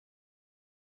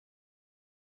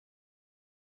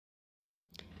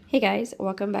Hey guys,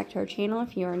 welcome back to our channel.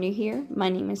 If you are new here, my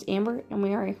name is Amber and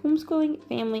we are a homeschooling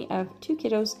family of 2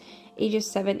 kiddos ages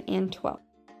 7 and 12.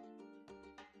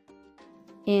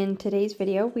 In today's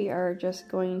video, we are just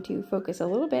going to focus a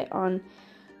little bit on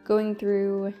going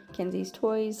through Kenzie's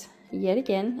toys yet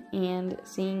again and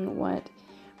seeing what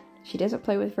she doesn't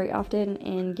play with very often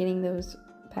and getting those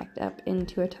packed up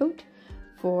into a tote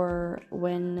for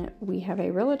when we have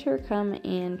a realtor come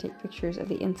and take pictures of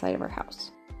the inside of our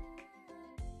house.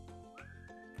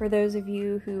 For those of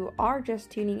you who are just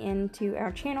tuning in to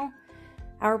our channel,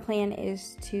 our plan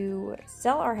is to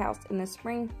sell our house in the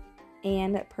spring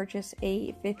and purchase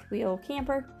a fifth wheel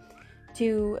camper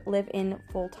to live in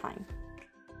full time.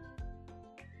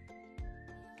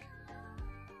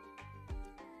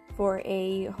 For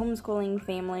a homeschooling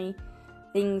family,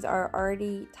 things are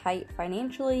already tight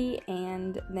financially,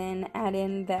 and then add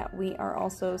in that we are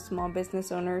also small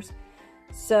business owners.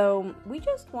 So we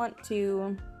just want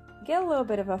to get a little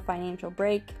bit of a financial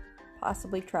break,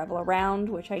 possibly travel around,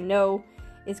 which I know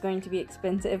is going to be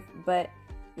expensive, but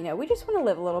you know, we just want to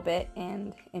live a little bit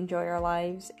and enjoy our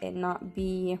lives and not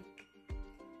be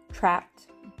trapped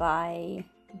by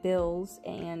bills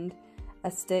and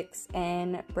a sticks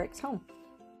and bricks home.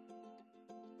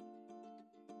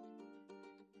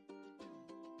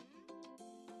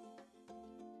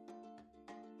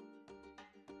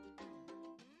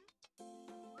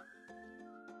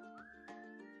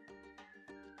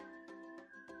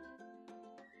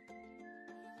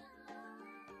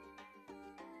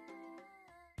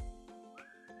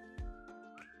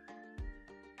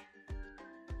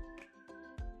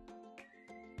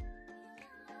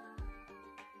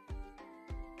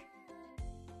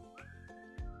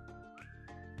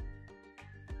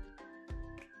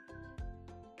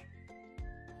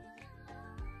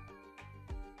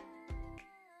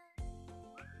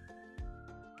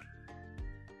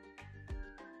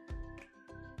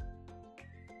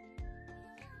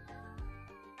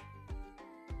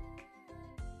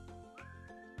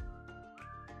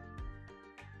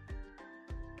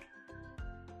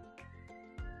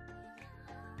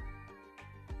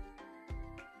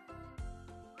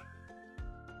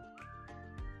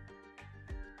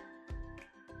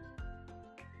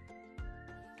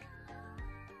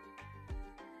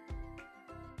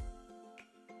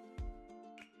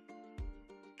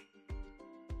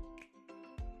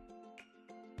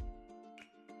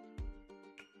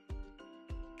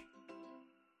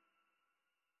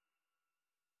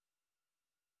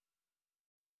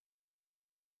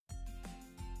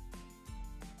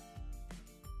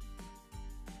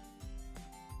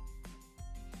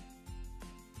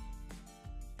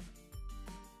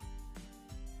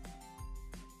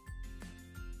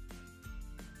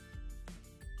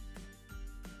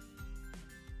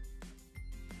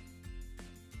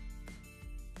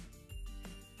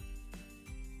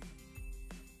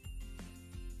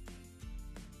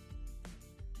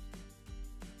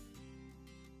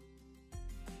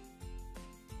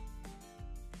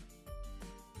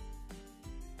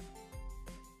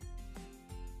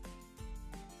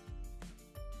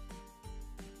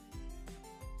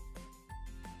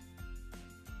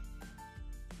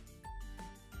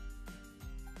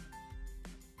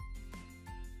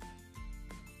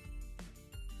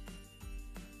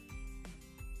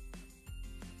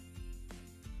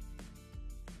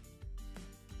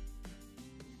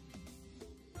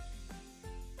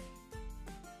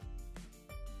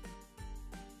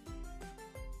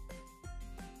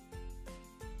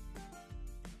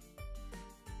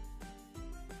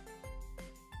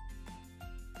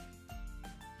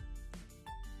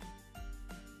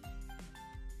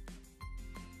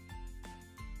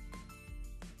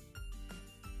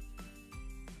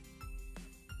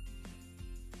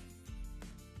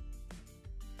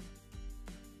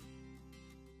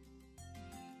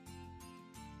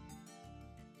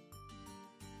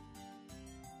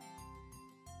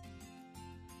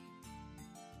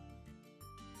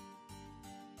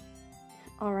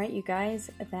 Alright you guys,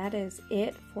 that is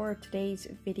it for today's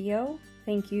video.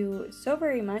 Thank you so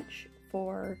very much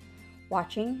for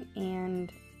watching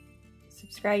and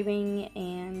subscribing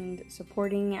and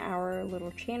supporting our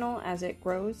little channel as it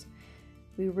grows.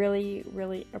 We really,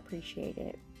 really appreciate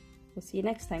it. We'll see you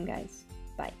next time, guys.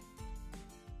 Bye.